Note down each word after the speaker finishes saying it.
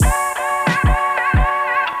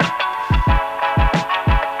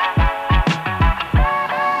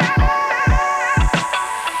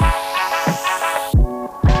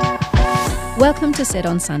Welcome to Said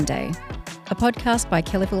on Sunday, a podcast by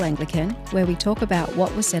Kellyville Anglican where we talk about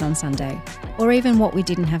what was said on Sunday, or even what we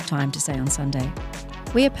didn't have time to say on Sunday.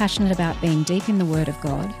 We are passionate about being deep in the Word of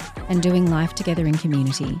God and doing life together in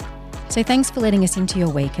community. So thanks for letting us into your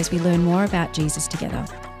week as we learn more about Jesus together.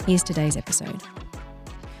 Here's today's episode.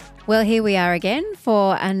 Well, here we are again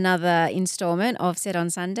for another instalment of Said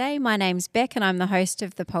on Sunday. My name's Beck and I'm the host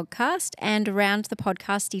of the podcast. And around the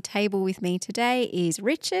podcasty table with me today is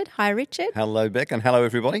Richard. Hi, Richard. Hello, Beck, and hello,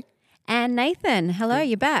 everybody. And Nathan. Hello,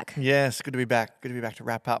 you're back. Yes, good to be back. Good to be back to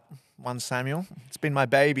wrap up 1 Samuel. It's been my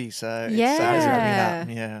baby, so it's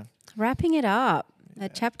wrapping it up. Yeah. Wrapping it up.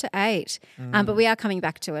 Chapter 8. But we are coming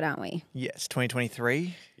back to it, aren't we? Yes,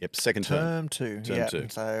 2023. Yep, second term. Term 2. Term 2.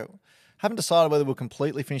 So haven't decided whether we'll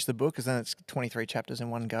completely finish the book, because then it's 23 chapters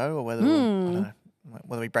in one go, or whether we'll, I don't know,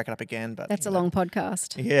 whether we break it up again. But That's a long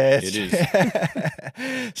podcast. Yes. It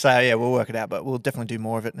is. So, yeah, we'll work it out, but we'll definitely do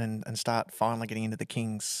more of it and start finally getting into the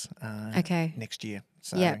Kings next year.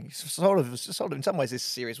 So sort of, in some ways, this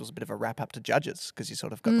series was a bit of a wrap-up to Judges, because you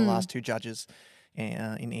sort of got the last 2 Judges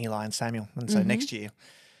in Eli and Samuel. And so next year,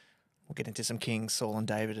 we'll get into some Kings, Saul and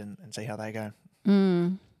David, and see how they go.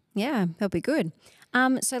 Yeah, that'll be good.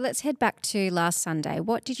 So let's head back to last Sunday.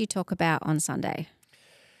 What did you talk about on Sunday?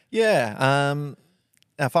 Yeah,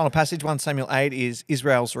 our final passage, 1 Samuel 8, is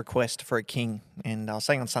Israel's request for a king. And I was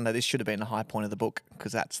saying on Sunday, this should have been the high point of the book,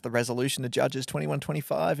 because that's the resolution to Judges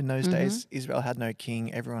 21-25. In those days, Israel had no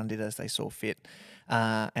king. Everyone did as they saw fit.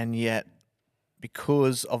 And yet,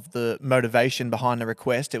 because of the motivation behind the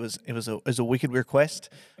request, it was a wicked request.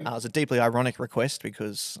 It was a deeply ironic request,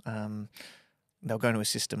 because they'll go into a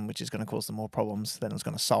system which is going to cause them more problems than it's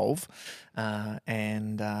going to solve.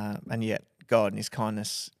 And yet God in his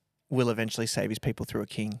kindness will eventually save his people through a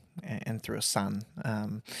king and through a son.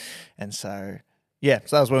 So that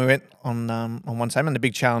was when we went on 1 Samuel. And the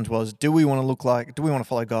big challenge was, do we want to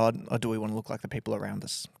follow God, or do we want to look like the people around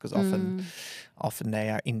us? Because often they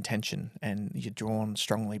are in tension, and you're drawn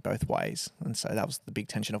strongly both ways. And so that was the big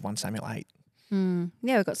tension of 1 Samuel 8.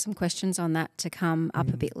 Yeah, we've got some questions on that to come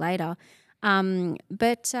up a bit later.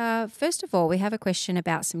 But first of all, we have a question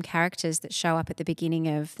about some characters that show up at the beginning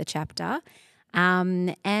of the chapter.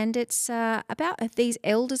 And it's about these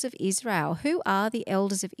elders of Israel. Who are the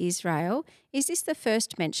elders of Israel? Is this the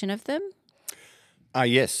first mention of them?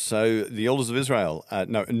 Yes, so the elders of Israel,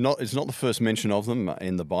 it's not the first mention of them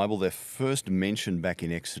in the Bible. They're first mentioned back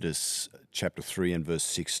in Exodus chapter 3 and verse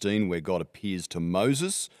 16, where God appears to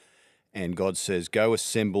Moses, and God says, "Go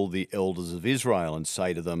assemble the elders of Israel and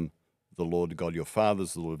say to them, the Lord God your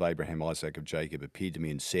fathers, the Lord of Abraham, Isaac, of Jacob, appeared to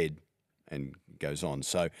me and said," and goes on.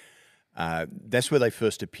 So that's where they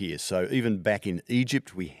first appear. So even back in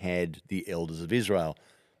Egypt, we had the elders of Israel.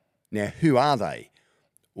 Now, who are they?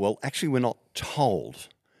 Well, actually, we're not told.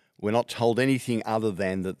 We're not told anything other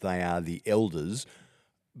than that they are the elders,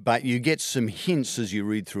 but you get some hints as you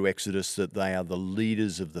read through Exodus that they are the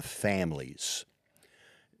leaders of the families.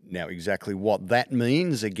 Now, exactly what that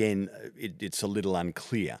means, again, it's a little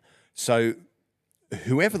unclear. So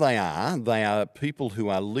whoever they are people who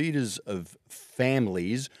are leaders of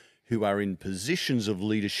families who are in positions of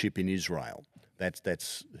leadership in Israel.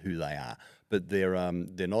 That's who they are. But they're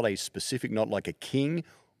not a specific, not like a king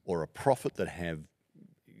or a prophet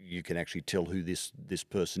you can actually tell who this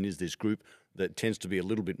person is, this group, that tends to be a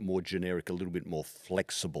little bit more generic, a little bit more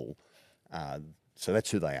flexible. So that's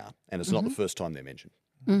who they are. And it's not the first time they're mentioned.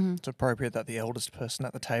 It's appropriate that the eldest person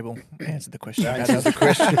at the table answered the question.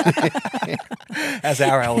 As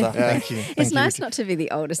our elder. Thank you. It's nice not to be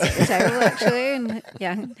the oldest at the table, actually.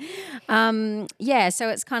 And so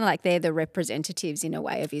it's kind of like they're the representatives in a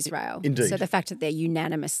way of Israel. Indeed. So the fact that they're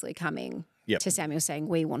unanimously coming to Samuel saying,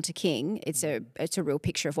 "We want a king," it's a real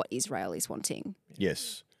picture of what Israel is wanting.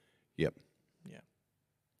 Yes. Yep. Yeah.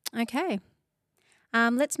 Okay.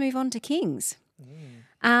 Let's move on to kings.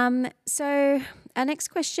 So our next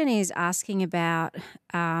question is asking about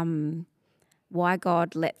why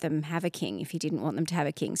God let them have a king if he didn't want them to have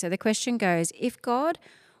a king. So the question goes, if God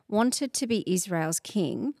wanted to be Israel's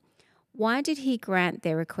king, why did he grant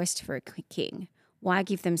their request for a king? Why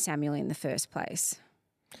give them Samuel in the first place?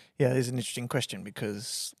 Yeah, it is an interesting question,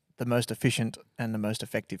 because the most efficient and the most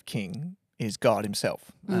effective king is God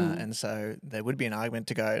himself. And so there would be an argument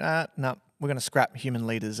to go, no, we're going to scrap human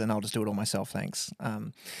leaders and I'll just do it all myself, thanks.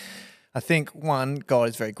 I think, one, God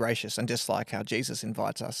is very gracious, and just like how Jesus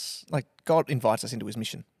invites us, like God invites us into his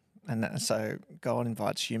mission. And so God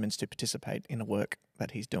invites humans to participate in the work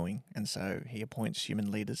that he's doing. And so he appoints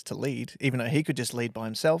human leaders to lead, even though he could just lead by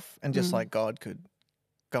himself. And just like God could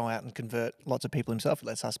go out and convert lots of people himself, he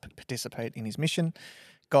lets us participate in his mission.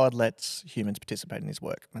 God lets humans participate in his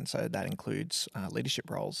work. And so that includes leadership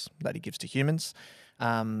roles that he gives to humans.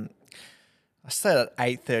 I said at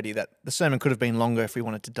 8:30 that the sermon could have been longer if we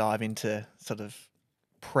wanted to dive into sort of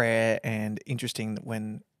prayer, and interesting that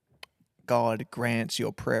when God grants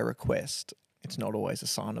your prayer request, it's not always a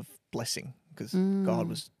sign of blessing, because God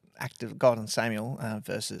was active. God and Samuel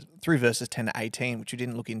through verses 10 to 18, which we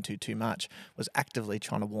didn't look into too much, was actively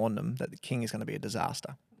trying to warn them that the king is going to be a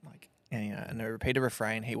disaster. And they repeat a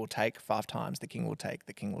refrain: he will take 5 times, the king will take,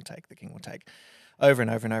 the king will take, the king will take, over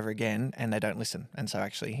and over and over again, and they don't listen. And so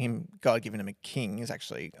actually God giving him a king is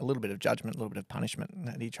actually a little bit of judgment, a little bit of punishment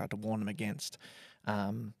that he tried to warn them against.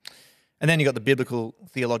 And then you got the biblical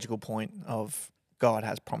theological point of God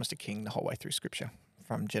has promised a king the whole way through Scripture.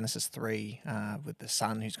 From Genesis 3 with the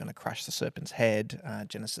son who's going to crush the serpent's head,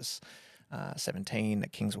 Genesis 17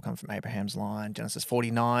 that kings will come from Abraham's line, Genesis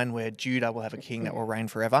 49 where Judah will have a king that will reign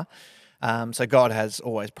forever. So God has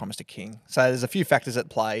always promised a king. So there's a few factors at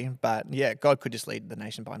play, but yeah, God could just lead the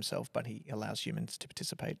nation by himself, but he allows humans to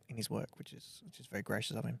participate in his work, which is very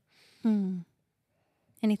gracious of him.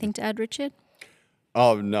 Anything to add, Richard?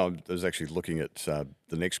 Oh, no, I was actually looking at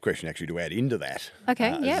the next question actually to add into that.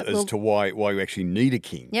 Okay, as to why we actually need a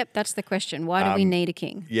king. Yep, that's the question. Why do we need a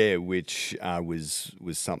king? Yeah, which was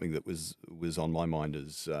something that was on my mind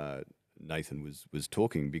as Nathan was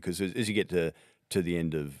talking, because as you get to the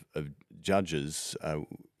end of Judges,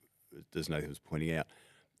 as Nathan was pointing out,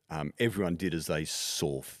 everyone did as they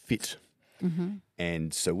saw fit. Mm-hmm.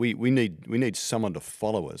 And so we need someone to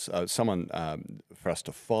follow us, someone for us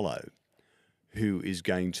to follow, who is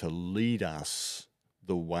going to lead us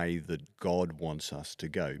the way that God wants us to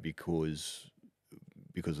go, because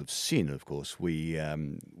of sin, of course, we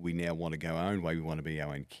now want to go our own way. We want to be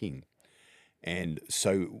our own king, and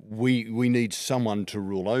so we need someone to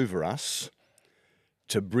rule over us,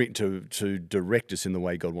 to direct us in the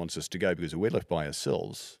way God wants us to go. Because if we're left by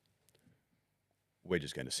ourselves, we're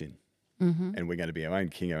just going to sin, and we're going to be our own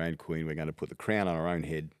king, our own queen. We're going to put the crown on our own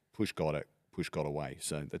head, push God away.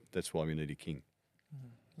 So that's why we need a king.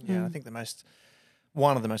 Yeah, I think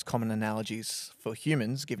one of the most common analogies for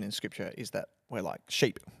humans given in Scripture is that we're like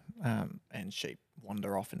sheep, and sheep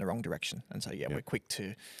wander off in the wrong direction. And so we're quick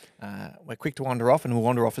to wander off, and we'll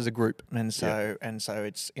wander off as a group. And so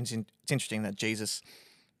it's interesting that Jesus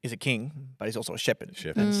is a king, but he's also a shepherd.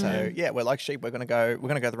 And so we're like sheep. We're gonna go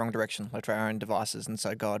the wrong direction, left to our own devices. And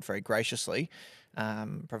so God very graciously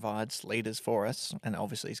provides leaders for us, and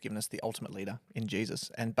obviously he's given us the ultimate leader in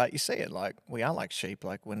Jesus. But you see it, like we are like sheep.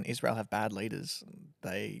 Like when Israel have bad leaders,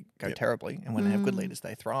 they go terribly, and when they have good leaders,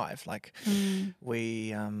 they thrive. Like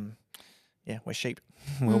we're sheep.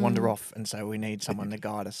 We'll wander off, and so we need someone to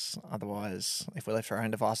guide us. Otherwise, if we're left to our own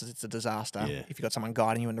devices, it's a disaster. Yeah. If you've got someone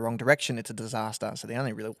guiding you in the wrong direction, it's a disaster. So the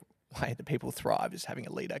only real way that people thrive is having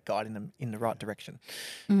a leader guiding them in the right direction.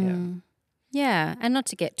 Yeah, and not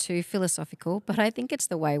to get too philosophical, but I think it's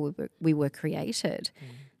the way we were created.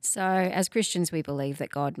 So as Christians, we believe that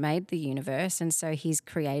God made the universe, and so he's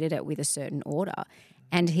created it with a certain order.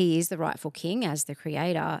 And he is the rightful king as the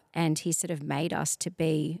creator, and he sort of made us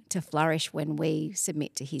to flourish when we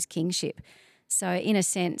submit to his kingship. So in a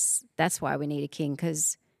sense, that's why we need a king,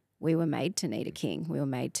 because we were made to need a king. We were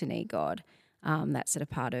made to need God. That's sort of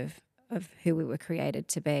part of who we were created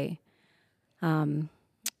to be.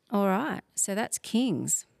 All right, so that's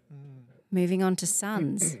kings. Moving on to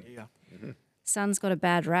sons. Sons got a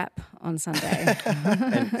bad rap on Sunday.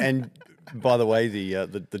 and by the way,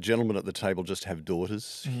 the gentlemen at the table just have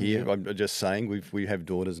daughters here. I'm just saying, we have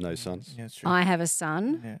daughters, no sons. Yeah, that's true. I have a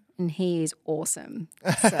son, and he is awesome.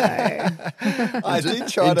 So I did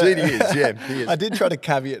try Indeed he is, yeah, he is. I did try to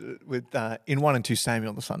caveat it with in 1 and 2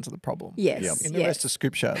 Samuel, the sons are the problem. Yes. In the rest of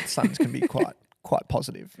Scripture, sons can be quite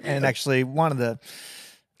positive. And actually,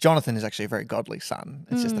 Jonathan is actually a very godly son.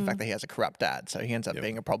 It's just the fact that he has a corrupt dad, so he ends up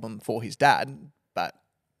being a problem for his dad. But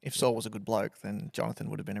if Saul was a good bloke, then Jonathan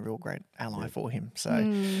would have been a real great ally for him. So,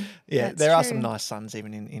 there are some nice sons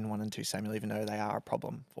even in 1 and 2 Samuel, even though they are a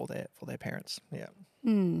problem for their parents. Yeah.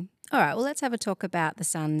 All right, well, let's have a talk about the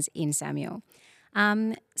sons in Samuel.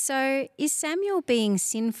 So is Samuel being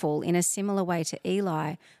sinful in a similar way to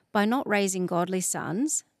Eli by not raising godly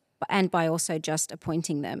sons and by also just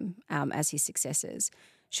appointing them as his successors?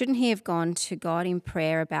 Shouldn't he have gone to God in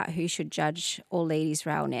prayer about who should judge or lead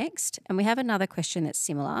Israel next? And we have another question that's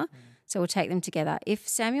similar, so we'll take them together. If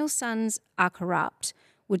Samuel's sons are corrupt,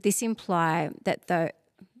 would this imply that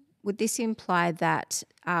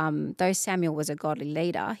though Samuel was a godly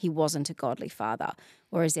leader, he wasn't a godly father?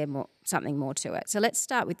 Or is there something more to it? So let's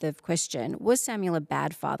start with the question, was Samuel a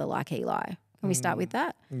bad father like Eli? Can we start with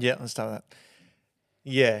that? Yeah, let's start with that.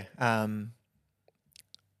 Yeah.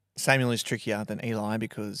 Samuel is trickier than Eli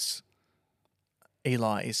because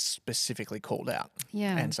Eli is specifically called out.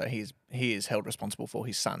 Yeah. And so he is held responsible for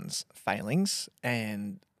his son's failings.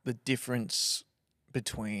 And the difference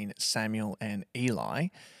between Samuel and Eli,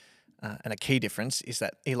 and a key difference, is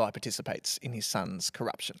that Eli participates in his son's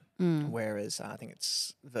corruption. Whereas I think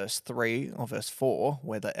it's verse 3 or verse 4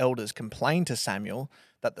 where the elders complain to Samuel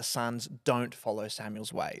that the sons don't follow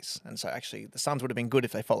Samuel's ways. And so actually the sons would have been good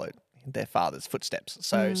if they followed their father's footsteps.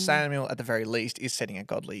 So Samuel, at the very least, is setting a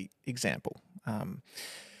godly example.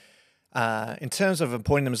 In terms of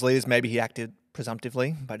appointing them as leaders, maybe he acted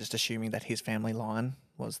presumptively by just assuming that his family line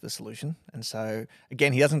was the solution. And so,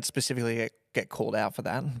 again, he doesn't specifically get called out for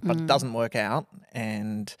that, but it doesn't work out.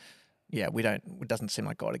 And, yeah, it doesn't seem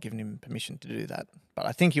like God had given him permission to do that. But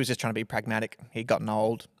I think he was just trying to be pragmatic. He'd gotten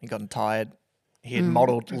old. He'd gotten tired. He had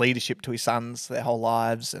modelled leadership to his sons their whole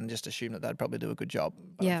lives and just assumed that they'd probably do a good job.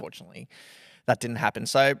 But unfortunately, that didn't happen.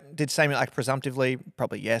 So did Samuel act presumptively?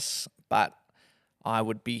 Probably yes. But I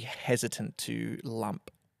would be hesitant to lump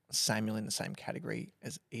Samuel in the same category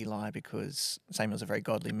as Eli because Samuel's a very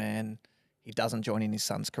godly man. He doesn't join in his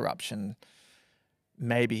son's corruption.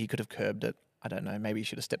 Maybe he could have curbed it. I don't know. Maybe he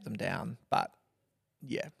should have stepped them down. But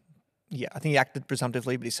yeah, I think he acted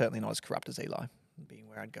presumptively, but he's certainly not as corrupt as Eli, being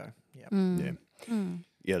where I'd go.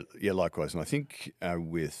 Yeah, likewise. And I think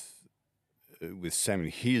with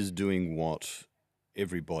Samuel, he is doing what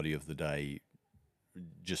everybody of the day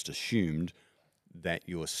just assumed, that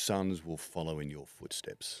your sons will follow in your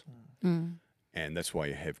footsteps. And that's why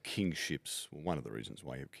you have kingships, one of the reasons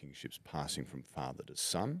why you have kingships passing from father to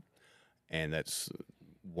son. And that's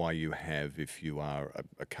why you have, if you are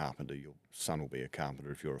a carpenter, your son will be a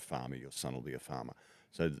carpenter. If you're a farmer, your son will be a farmer.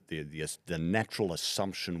 So the natural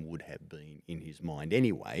assumption would have been in his mind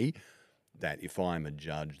anyway that if I'm a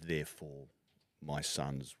judge, therefore my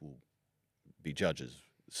sons will be judges.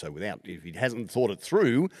 So if he hasn't thought it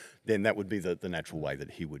through, then that would be the natural way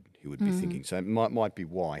that he would be thinking. So it might be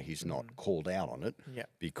why he's not called out on it,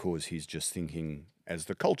 because he's just thinking as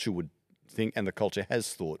the culture would think, and the culture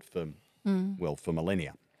has thought for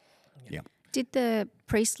millennia. Yeah. Did the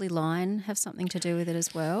priestly line have something to do with it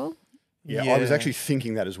as well? Yeah, I was actually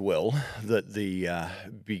thinking that as well, that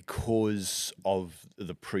because of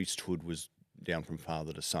the priesthood was down from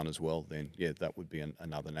father to son as well, then, that would be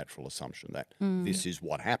another natural assumption that this is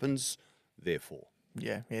what happens, therefore.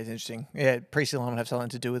 Yeah, it's interesting. Yeah, priestly line would have something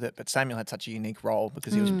to do with it, but Samuel had such a unique role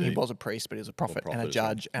because he was a priest, but he was a prophet and a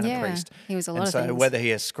judge and a priest. He was a lot of things. things. So whether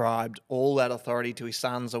he ascribed all that authority to his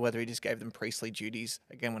sons or whether he just gave them priestly duties,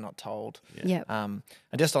 again, we're not told. And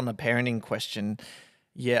just on the parenting question,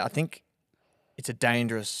 I think it's a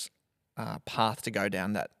dangerous path to go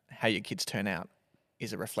down, that how your kids turn out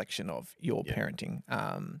is a reflection of your parenting.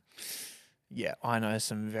 I know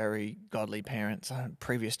some very godly parents.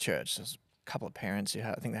 Previous church, there's a couple of parents who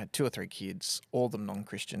I think they had 2 or 3 kids, all of them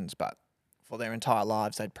non-Christians, but for their entire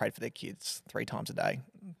lives they'd prayed for their kids 3 times a day,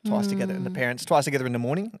 twice together, and the parents twice together in the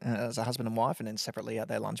morning as a husband and wife, and then separately at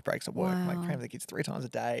their lunch breaks at work. Like praying for their kids 3 times a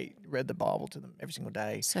day, read the Bible to them every single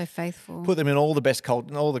day. So faithful. Put them in all the best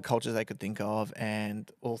all the cultures they could think of, and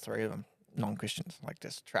all 3 of them non-Christians. Like,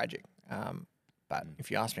 just tragic. But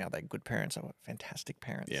if you ask me, are they good parents? They were fantastic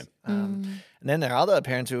parents. Yeah. And then there are other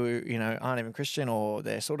parents who, aren't even Christian, or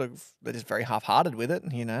they're just very half-hearted with it,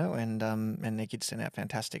 and their kids turn out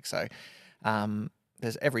fantastic. So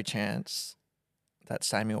there's every chance that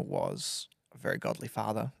Samuel was a very godly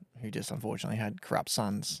father who just unfortunately had corrupt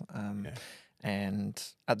sons. And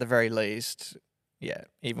at the very least,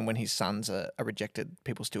 even when his sons are rejected,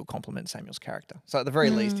 people still compliment Samuel's character. So at the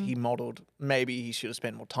very least, he modelled, maybe he should have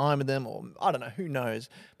spent more time with them, or I don't know, who knows.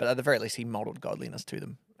 But at the very least, he modelled godliness to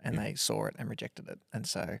them, and they saw it and rejected it. And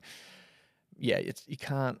so, you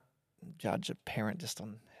can't judge a parent just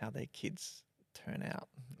on how their kids turn out.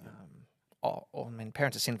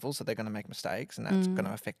 Parents are sinful, so they're going to make mistakes, and that's going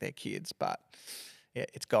to affect their kids. But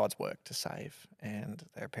it's God's work to save, and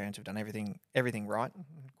there are parents who've done everything right,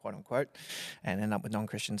 quote unquote, and end up with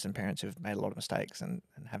non-Christians, and parents who've made a lot of mistakes and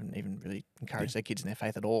haven't even really encouraged their kids in their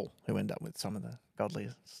faith at all, who end up with some of the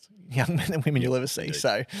godliest young men and women you'll ever see. Indeed.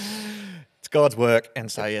 So it's God's work, and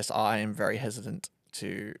so yes, I am very hesitant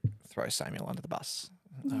to throw Samuel under the bus.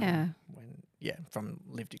 From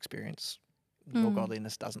lived experience, your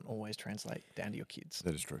godliness doesn't always translate down to your kids.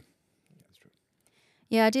 That is true.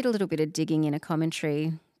 Yeah, I did a little bit of digging in a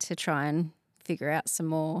commentary to try and figure out some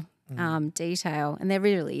more detail, and there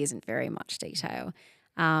really isn't very much detail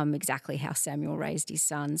exactly how Samuel raised his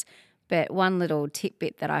sons. But one little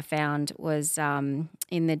tidbit that I found was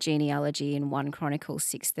in the genealogy in 1 Chronicles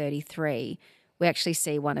 6:33, we actually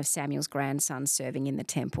see one of Samuel's grandsons serving in the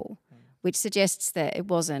temple, which suggests that it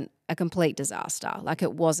wasn't a complete disaster. Like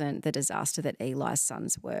it wasn't the disaster that Eli's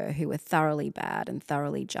sons were, who were thoroughly bad and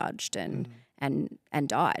thoroughly judged and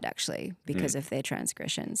died actually because of their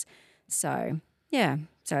transgressions. So, yeah,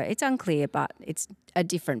 so it's unclear, but it's a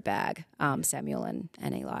different bag, Samuel and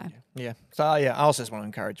Eli. Yeah. So, yeah, I also just want to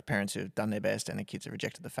encourage parents who have done their best and their kids have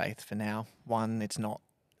rejected the faith for now. One, it's not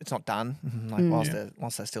done. Like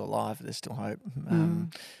whilst they're still alive, there's still hope.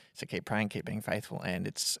 So keep praying, keep being faithful, and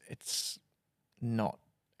it's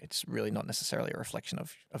really not necessarily a reflection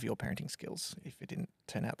of your parenting skills if it didn't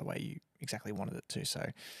turn out the way you exactly wanted it to. So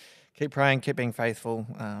keep praying, keep being faithful.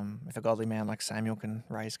 If a godly man like Samuel can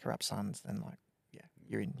raise corrupt sons, then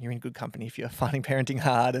you're in good company if you're finding parenting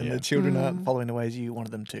hard and the children aren't following the ways you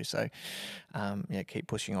wanted them to. So keep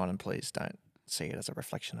pushing on, and please don't see it as a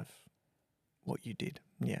reflection of what you did.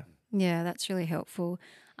 Yeah, that's really helpful.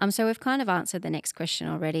 So we've kind of answered the next question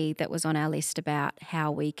already that was on our list about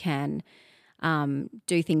how we can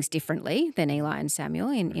do things differently than Eli and Samuel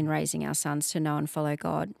in raising our sons to know and follow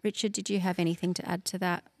God. Richard, did you have anything to add to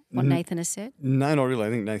that, what Nathan has said? No, not really. I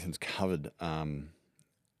think Nathan's covered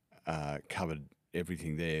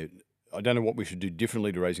everything there. I don't know what we should do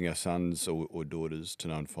differently to raising our sons or daughters to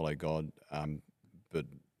know and follow God, but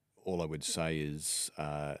all I would say is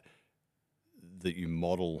that you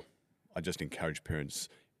model. I just encourage parents.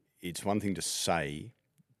 It's one thing to say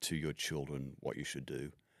to your children what you should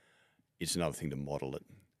do. It's another thing to model it.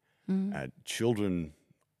 Children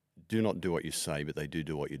do not do what you say, but they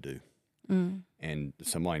do what you do. And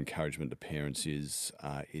so my encouragement to parents is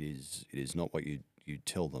it is not what you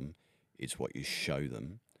tell them, it's what you show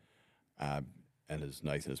them. And as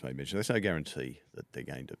Nathan has made mention, there's no guarantee that they're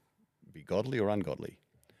going to be godly or ungodly.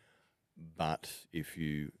 But if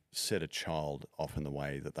you set a child off in the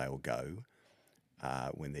way that they will go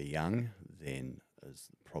when they're young, then, as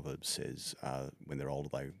the proverb says, when they're older,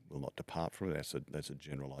 they will not depart from it. That's a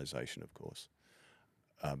generalisation, of course.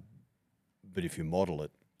 But if you model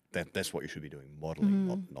it, that's what you should be doing,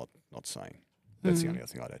 modelling, not saying. That's the only other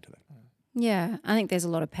thing I'd add to that. Yeah, I think there's a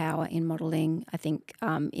lot of power in modelling. I think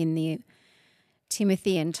in the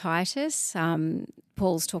Timothy and Titus,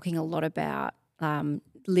 Paul's talking a lot about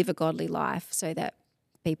live a godly life so that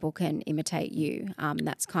people can imitate you.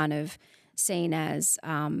 That's kind of seen as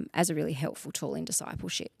a really helpful tool in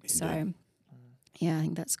discipleship. Indeed. So, yeah, I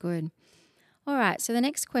think that's good. All right, so the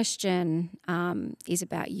next question is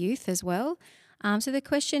about youth as well. So the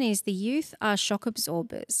question is, the youth are shock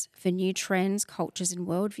absorbers for new trends, cultures and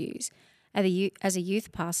worldviews. As a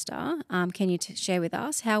youth pastor, can you share with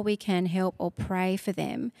us how we can help or pray for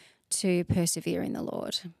them to persevere in the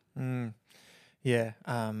Lord?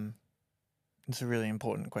 It's a really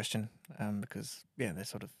important question because, they're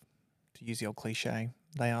sort of, to use the old cliche,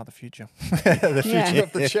 they are the future. The future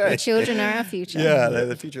of the church. The children are our future. Yeah, they're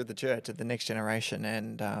the future of the church, of the next generation.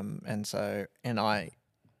 And I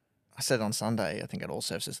said on Sunday, I think at all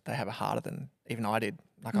services, they have it harder than even I did.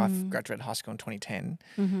 Like I've graduated high school in 2010.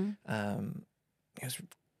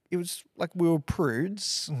 It was like we were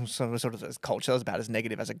prudes, sort of as culture. It was about as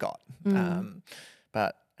negative as it got.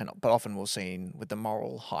 But often we're seen with the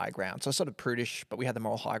moral high ground. So sort of prudish, but we had the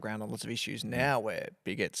moral high ground on lots of issues. Now we're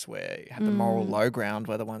bigots, where you have the moral low ground,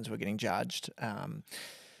 we're the ones who are getting judged.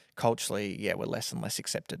 Culturally, we're less and less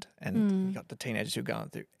accepted. And you got the teenagers who are going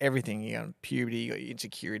through everything. You got puberty, you got your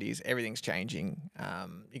insecurities, everything's changing.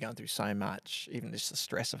 You're going through so much, even just the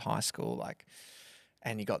stress of high school,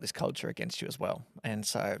 and you got this culture against you as well. And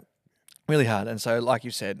so really hard. And so, like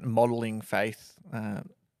you said, modeling faith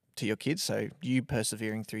to your kids. So you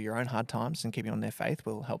persevering through your own hard times and keeping on their faith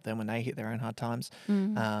will help them when they hit their own hard times.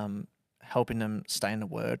 Helping them stay in the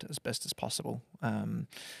Word as best as possible.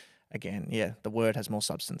 Again, the Word has more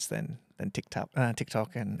substance than TikTok and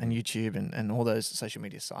YouTube and all those social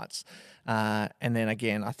media sites. And then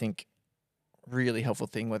again, I think really helpful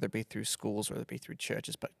thing, whether it be through schools, whether it be through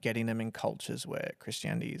churches, but getting them in cultures where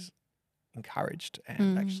Christianity is encouraged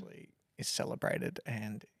and actually is celebrated.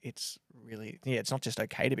 And it's really, it's not just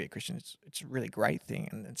okay to be a Christian. It's a really great thing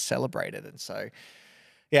and it's celebrated. And so,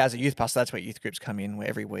 as a youth pastor, that's where youth groups come in, where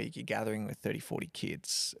every week you're gathering with 30, 40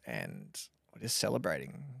 kids and we're just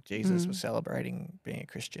celebrating Jesus. We're celebrating being a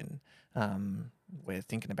Christian. We're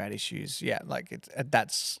thinking about issues.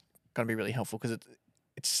 That's going to be really helpful because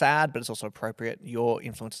it's sad, but it's also appropriate. Your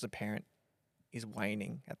influence as a parent is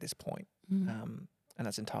waning at this point. And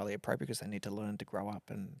that's entirely appropriate because they need to learn to grow up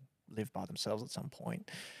and live by themselves at some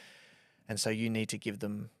point. And so you need to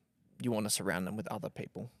you want to surround them with other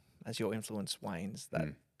people as your influence wanes that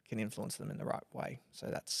can influence them in the right way. So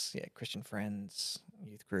that's Christian friends,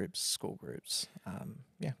 youth groups, school groups.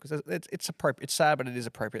 Because it's appropriate. It's sad, but it is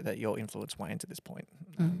appropriate that your influence waned to this point.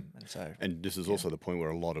 And this is also the point where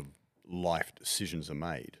a lot of life decisions are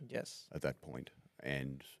made. Yes. At that point,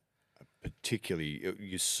 and particularly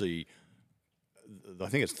you see, I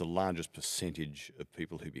think it's the largest percentage of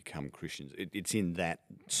people who become Christians. It's in that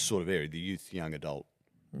sort of area, the youth, young adult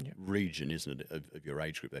region, isn't it, of your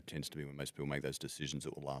age group? That tends to be when most people make those decisions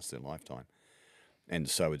that will last their lifetime. And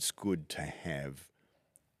so it's good to have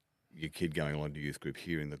your kid going along to youth group,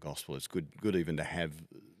 hearing the gospel. It's good even to have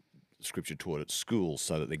scripture taught at school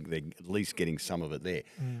so that they're at least getting some of it there.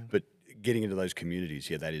 But getting into those communities,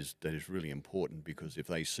 that is really important, because if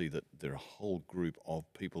they see that there are a whole group of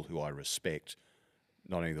people who I respect,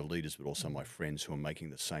 not only the leaders but also my friends who are making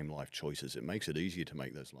the same life choices, it makes it easier to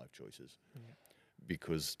make those life choices.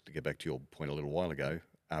 Because, to get back to your point a little while ago,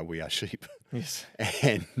 we are sheep. Yes.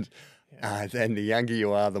 And the younger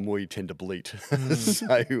you are, the more you tend to bleat.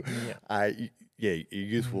 So, your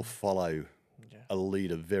youth will follow a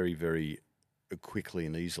leader very, very quickly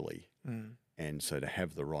and easily. And so to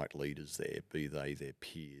have the right leaders there, be they their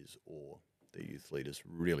peers or their youth leaders,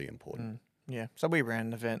 really important. Yeah. So we ran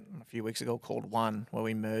an event a few weeks ago called One, where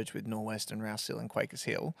we merged with Norwest and Rouse Hill and Quakers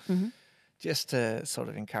Hill, just to sort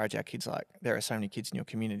of encourage our kids. Like, there are so many kids in your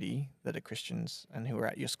community that are Christians and who are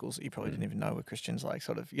at your schools that you probably didn't even know were Christians. Like,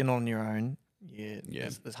 sort of, you're not on your own.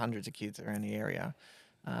 There's hundreds of kids around the area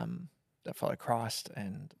that follow Christ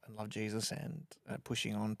and love Jesus and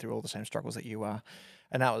pushing on through all the same struggles that you are.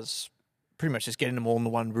 And that was pretty much just getting them all in the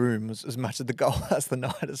one room was as much of the goal as the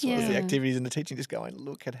night, as well as the activities and the teaching, just going,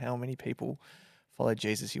 look at how many people follow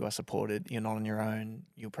Jesus. You are supported. You're not on your own.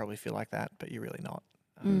 You'll probably feel like that, but you're really not.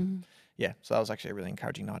 So that was actually a really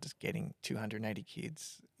encouraging night, just getting 280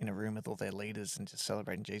 kids in a room with all their leaders and just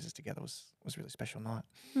celebrating Jesus together was a really special night.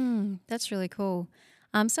 That's really cool.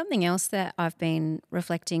 Something else that I've been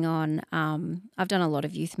reflecting on, I've done a lot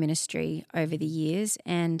of youth ministry over the years,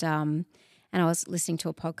 and I was listening to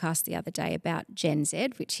a podcast the other day about Gen Z,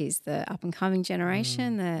 which is the up-and-coming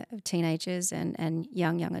generation, the teenagers and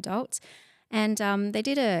young adults. And they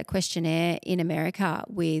did a questionnaire in America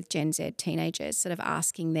with Gen Z teenagers, sort of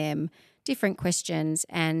asking them different questions,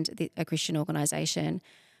 and a Christian organisation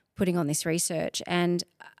putting on this research. And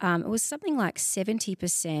it was something like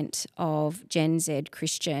 70% of Gen Z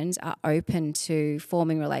Christians are open to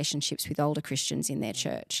forming relationships with older Christians in their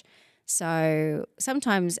church. So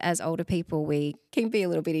sometimes as older people, we can be a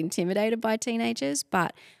little bit intimidated by teenagers,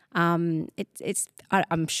 but I'm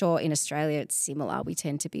sure in Australia it's similar. We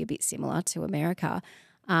tend to be a bit similar to America.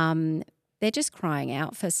 They're just crying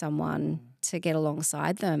out for someone to get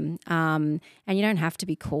alongside them. And you don't have to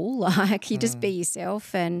be cool. Like, you just be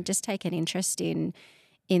yourself and just take an interest in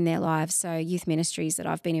their lives. So youth ministries that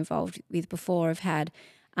I've been involved with before have had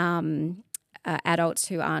adults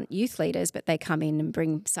who aren't youth leaders, but they come in and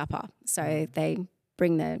bring supper. So they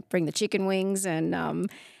bring the chicken wings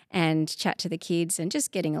and chat to the kids, and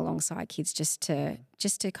just getting alongside kids just to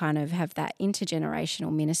kind of have that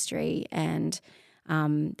intergenerational ministry. And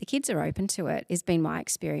the kids are open to it, has been my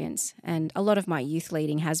experience. And a lot of my youth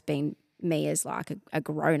leading has been me as like a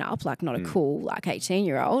grown up, like not a cool like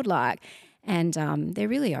 18-year-old, and they're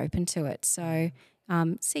really open to it. So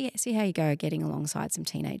see how you go getting alongside some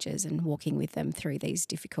teenagers and walking with them through these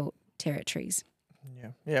difficult territories.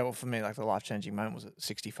 Yeah. Well, for me, like, the life-changing moment was a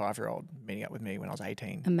 65-year-old meeting up with me when I was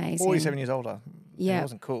 18. Amazing. 47 years older. Yeah. He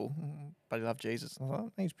wasn't cool, but he loved Jesus. I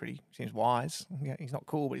thought, seems wise. Yeah, he's not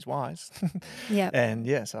cool, but he's wise. Yeah. And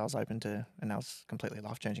so I was open to, and that was completely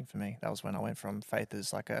life-changing for me. That was when I went from faith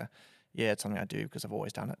as like it's something I do because I've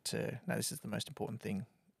always done it, to, no, this is the most important thing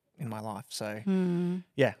in my life. So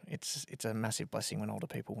it's a massive blessing when older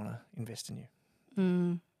people want to invest in you.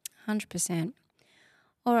 100%.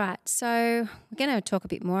 All right, so we're going to talk a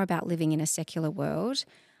bit more about living in a secular world.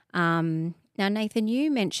 Now, Nathan,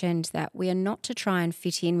 you mentioned that we are not to try and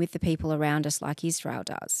fit in with the people around us like Israel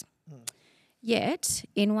does. Yet,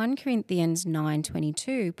 in 1 Corinthians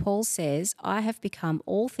 9:22, Paul says, I have become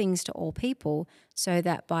all things to all people, so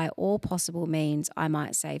that by all possible means I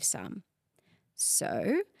might save some.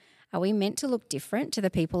 So, are we meant to look different to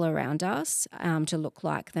the people around us, to look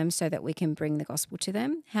like them so that we can bring the gospel to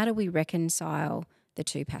them? How do we reconcile the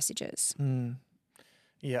two passages?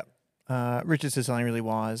 Richard says something really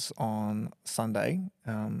wise on Sunday,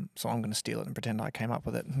 so I'm going to steal it and pretend I came up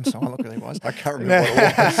with it, so I look really wise. I can't remember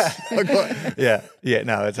what it was.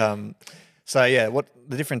 What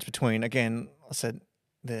the difference between, again, I said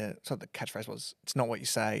the catchphrase was, it's not what you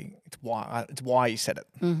say, it's why you said it.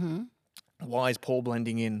 Why is Paul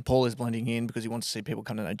blending in? Paul is blending in because he wants to see people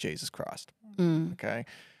come to know Jesus Christ. Okay.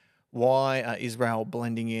 why are Israel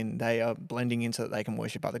blending in? They are blending in so that they can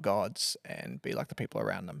worship other gods and be like the people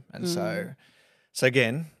around them. And so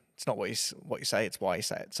again, it's not what you say, it's why you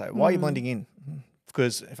say it. So why are you blending in?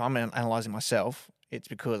 Because if I'm analysing myself, it's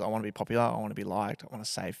because I want to be popular, I want to be liked, I want to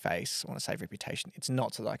save face, I want to save reputation. It's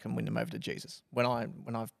not so that I can win them over to Jesus. When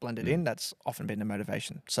I've blended in, that's often been the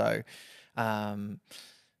motivation. So,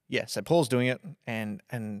 so Paul's doing it, and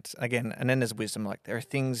again, and then there's wisdom. Like there are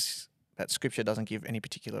things that Scripture doesn't give any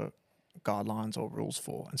particular guidelines or rules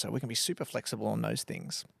for, and so we can be super flexible on those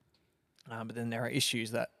things. But then there are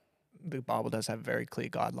issues that the Bible does have very clear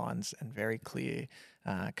guidelines and very clear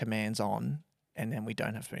commands on, and then we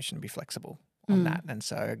don't have permission to be flexible on that. And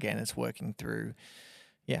so again, it's working through,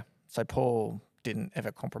 so Paul didn't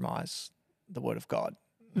ever compromise the word of God.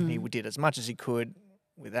 He did as much as he could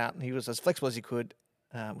he was as flexible as he could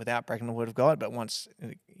without breaking the word of God. But once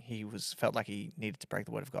he felt like he needed to break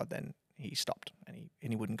the word of God, then he stopped and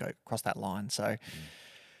he wouldn't go across that line. So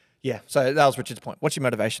so that was Richard's point. What's your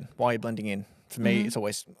motivation? Why are you blending in? For me, it's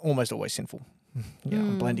almost always sinful.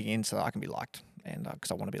 I'm blending in so that I can be liked, and because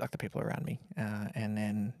I want to be like the people around me. And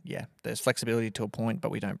then, there's flexibility to a point,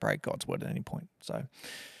 but we don't break God's word at any point. So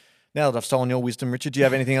now that I've stolen your wisdom, Richard, do you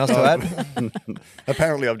have anything else to add?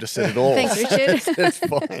 Apparently I've just said it all. Thanks, Richard. That's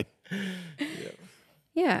fine.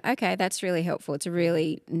 Yeah, okay, that's really helpful. It's a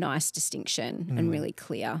really nice distinction and really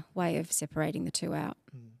clear way of separating the two out.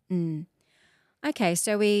 Okay,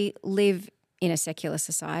 so we live in a secular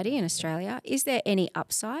society in Australia. Is there any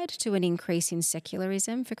upside to an increase in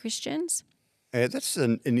secularism for Christians? That's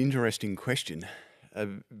an interesting question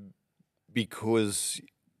because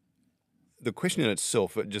the question in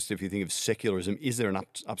itself, just if you think of secularism, is there an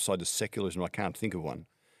upside to secularism? I can't think of one.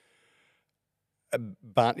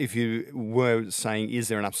 But if you were saying, is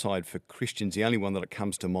there an upside for Christians, the only one that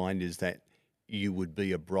comes to mind is that you would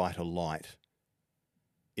be a brighter light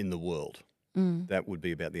in the world. That would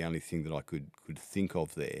be about the only thing that I could think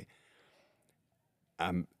of there.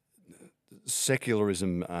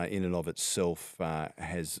 Secularism in and of itself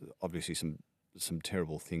has obviously some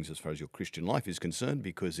terrible things as far as your Christian life is concerned,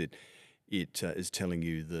 because it is telling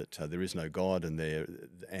you that there is no God and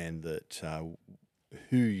that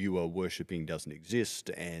who you are worshipping doesn't exist,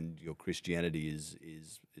 and your Christianity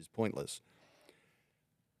is pointless.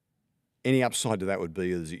 Any upside to that would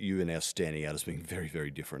be is that you are now standing out as being very,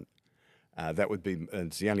 very different. That would be, and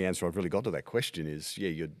it's the only answer I've really got to that question is,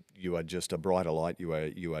 you are just a brighter light.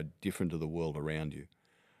 You are different to the world around you.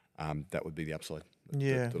 That would be the upside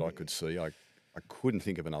that I could see. I couldn't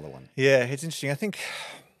think of another one. Yeah, it's interesting. I think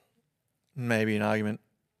maybe an argument,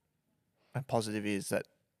 a positive, is that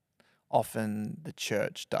often the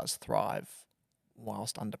church does thrive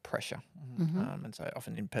whilst under pressure. And so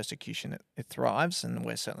often in persecution it thrives, and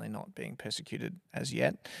we're certainly not being persecuted as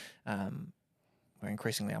yet. We're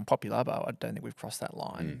increasingly unpopular, but I don't think we've crossed that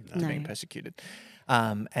line to being persecuted.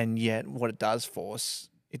 And yet what it does for us,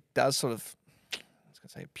 it does sort of, I was going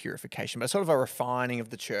to say purification, but sort of a refining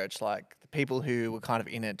of the church. Like the people who were kind of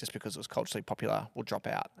in it just because it was culturally popular will drop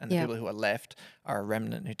out. And the people who are left are a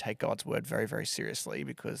remnant who take God's word very, very seriously,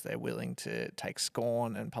 because they're willing to take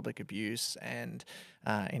scorn and public abuse and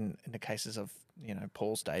in the cases of,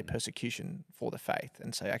 Paul's day, persecution for the faith.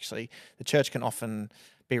 And so actually the church can often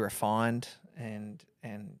be refined, and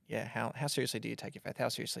how seriously do you take your faith? How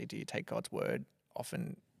seriously do you take God's word?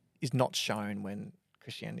 Often is not shown when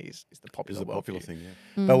Christianity is the popular thing.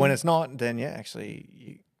 But when it's not, then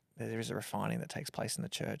actually there is a refining that takes place in the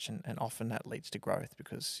church, and often that leads to growth,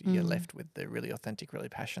 because you're left with the really authentic, really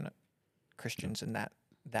passionate Christians, and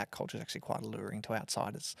that culture is actually quite alluring to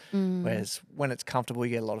outsiders. Whereas when it's comfortable,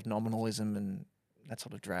 you get a lot of nominalism, and that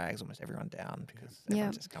sort of drags almost everyone down, because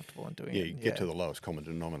everyone's just comfortable in doing it. You get to the lowest common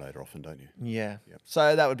denominator often, don't you? Yeah. Yep.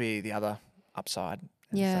 So that would be the other upside.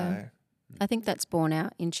 And I think that's borne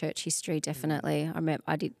out in church history, definitely. I remember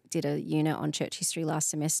I did a unit on church history last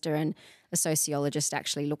semester, and a sociologist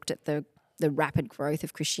actually looked at the rapid growth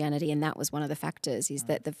of Christianity, and that was one of the factors, is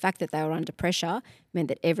that the fact that they were under pressure meant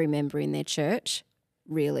that every member in their church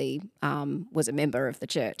really was a member of the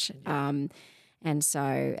church. And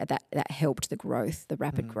so that helped the growth, the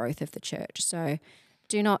rapid growth of the church. So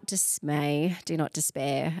do not dismay, do not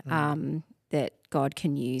despair that God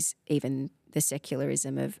can use even the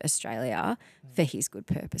secularism of Australia for his good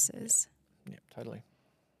purposes. Yeah, totally.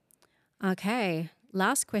 Okay,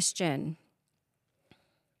 last question.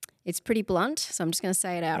 It's pretty blunt, so I'm just going to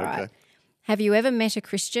say it outright. Okay. Have you ever met a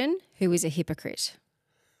Christian who is a hypocrite?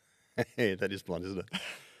 Yeah, that is blunt, isn't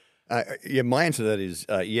it? My answer to that is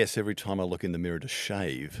yes. Every time I look in the mirror to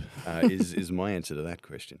shave, is my answer to that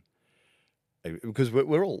question. Because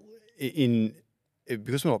we're all in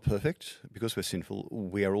because we're not perfect, because we're sinful,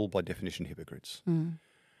 we are all by definition hypocrites.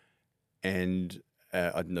 And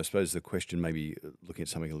I suppose the question, maybe looking at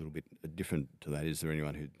something a little bit different to that, is there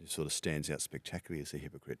anyone who sort of stands out spectacularly as a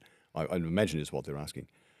hypocrite? I imagine is what they're asking.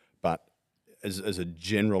 But as a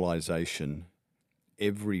generalisation,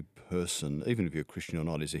 every person, even if you're a Christian or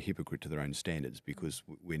not, is a hypocrite to their own standards, because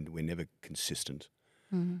we're never consistent.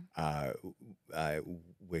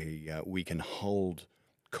 We can hold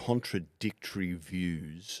contradictory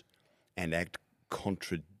views and act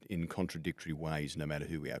in contradictory ways, no matter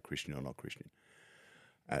who we are, Christian or not Christian.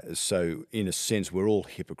 So, in a sense, we're all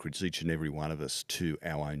hypocrites, each and every one of us, to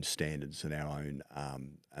our own standards and our own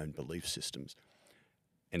belief systems.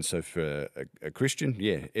 And so, for a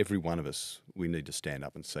Christian, every one of us, we need to stand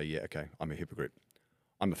up and say, yeah, okay, I'm a hypocrite.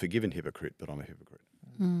 I'm a forgiven hypocrite, but I'm a hypocrite.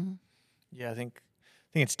 Yeah, I think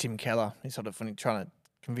it's Tim Keller. He's sort of, when he's trying to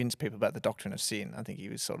convince people about the doctrine of sin, I think he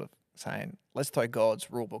was sort of saying, let's throw God's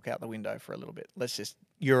rule book out the window for a little bit. Let's just,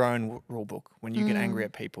 your own rule book. When you get angry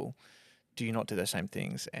at people, do you not do those same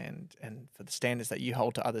things? And for the standards that you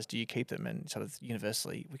hold to others, do you keep them? And sort of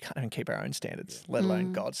universally, we can't even keep our own standards, let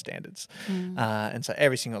alone God's standards. And so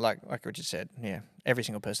every single, like Richard said, every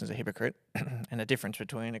single person is a hypocrite. And the difference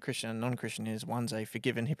between a Christian and non-Christian is one's a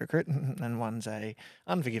forgiven hypocrite and one's a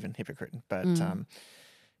unforgiven hypocrite. But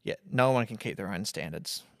no one can keep their own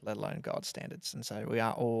standards, let alone God's standards. And so we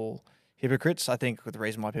are all hypocrites. I think the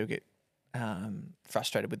reason why people get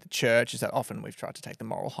frustrated with the church is that often we've tried to take the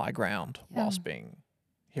moral high ground whilst being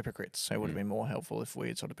hypocrites. So it would have been more helpful if we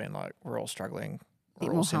had sort of been like, we're all struggling,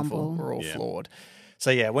 we're all sinful, humble. we're all flawed.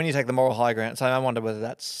 So when you take the moral high ground, so I wonder whether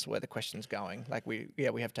that's where the question's going. Like we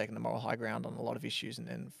have taken the moral high ground on a lot of issues and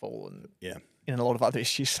then fallen in a lot of other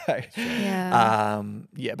issues. So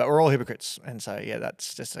but we're all hypocrites. And so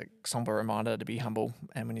that's just a somber reminder to be humble,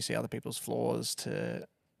 and when you see other people's flaws,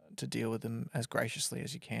 to deal with them as graciously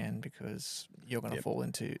as you can, because you're going to fall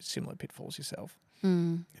into similar pitfalls yourself.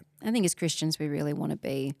 I think as Christians, we really want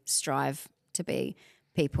to strive to be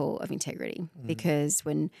people of integrity, because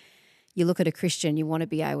when you look at a Christian, you want to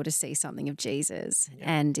be able to see something of Jesus.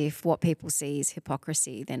 And if what people see is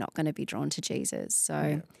hypocrisy, they're not going to be drawn to Jesus.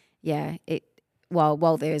 So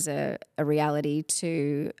while there's a reality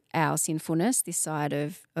to our sinfulness this side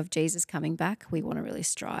of Jesus coming back, we want to really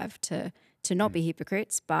strive to not be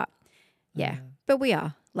hypocrites, but but we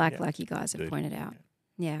are, like you guys have pointed out.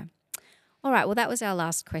 All right, well, that was our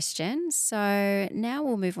last question. So now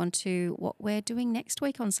we'll move on to what we're doing next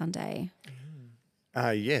week on Sunday.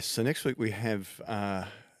 Yes, so next week we have a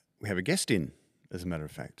guest in, as a matter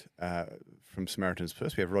of fact, from Samaritan's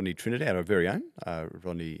Purse. We have Rodney Trinidad, our very own.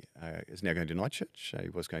 Rodney is now going to night church. He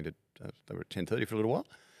was going to, they were at 10:30 for a little while,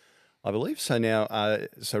 I believe. So now,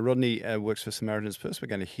 Rodney works for Samaritan's Purse. We're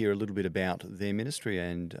going to hear a little bit about their ministry,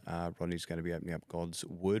 and Rodney's going to be opening up God's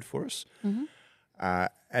word for us.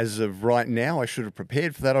 As of right now, I should have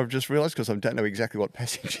prepared for that. I've just realised, because I don't know exactly what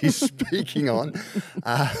passage he's speaking on.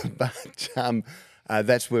 But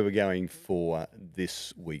that's where we're going for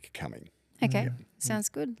this week coming. Okay, sounds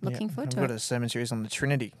good. Looking forward to it. We've got a sermon series on the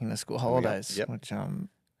Trinity in the school holidays, which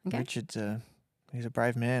Richard's he's a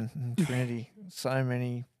brave man in Trinity. So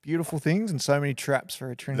many beautiful things and so many traps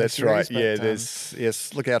for a Trinity series. That's right.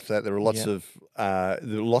 There's look out for that. There are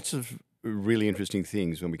lots of really interesting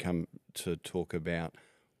things when we come to talk about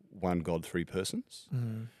one God, three persons.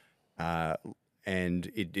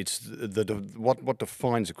 And it's what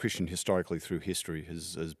defines a Christian historically through history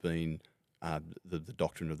has been the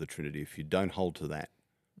doctrine of the Trinity. If you don't hold to that,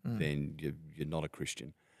 then you're not a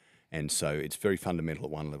Christian. And so it's very fundamental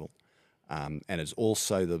at one level. And it's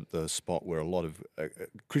also the spot where a lot of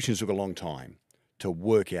Christians took a long time to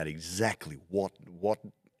work out exactly what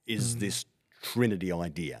is this Trinity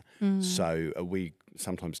idea. So we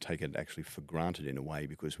sometimes take it actually for granted in a way,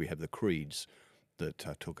 because we have the creeds that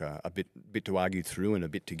took a bit to argue through and a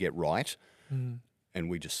bit to get right, and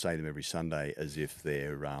we just say them every Sunday as if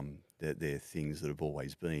they're things that have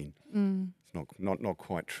always been. It's not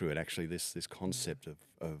quite true. It actually this concept of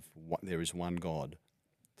what there is one God,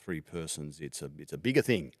 three persons. It's a bigger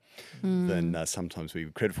thing than sometimes we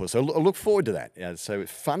give credit for. So I look forward to that. So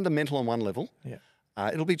it's fundamental on one level.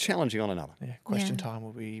 It'll be challenging on another. Question time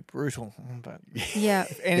will be brutal, but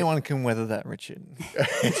if anyone can weather that, Richard.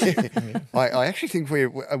 I actually think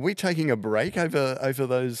are we taking a break over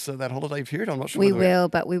those that holiday period? I'm not sure. We will,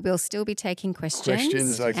 but we will still be taking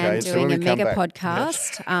questions okay. and doing a mega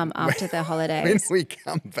podcast after the holidays. When we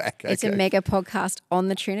come back, it's a mega podcast on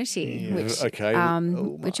the Trinity,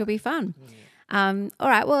 which will be fun. All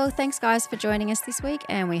right, well, thanks guys for joining us this week,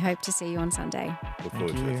 and we hope to see you on Sunday. Look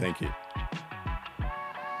forward to it. Thank you.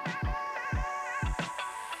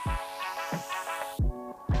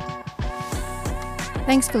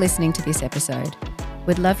 Thanks for listening to this episode.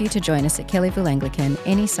 We'd love you to join us at Kellyville Anglican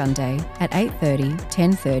any Sunday at 8:30,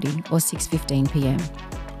 10:30 or 6:15pm.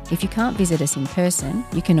 If you can't visit us in person,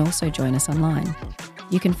 you can also join us online.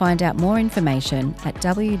 You can find out more information at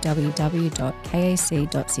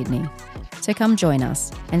www.kac.sydney. So come join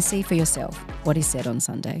us and see for yourself what is said on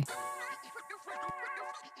Sunday.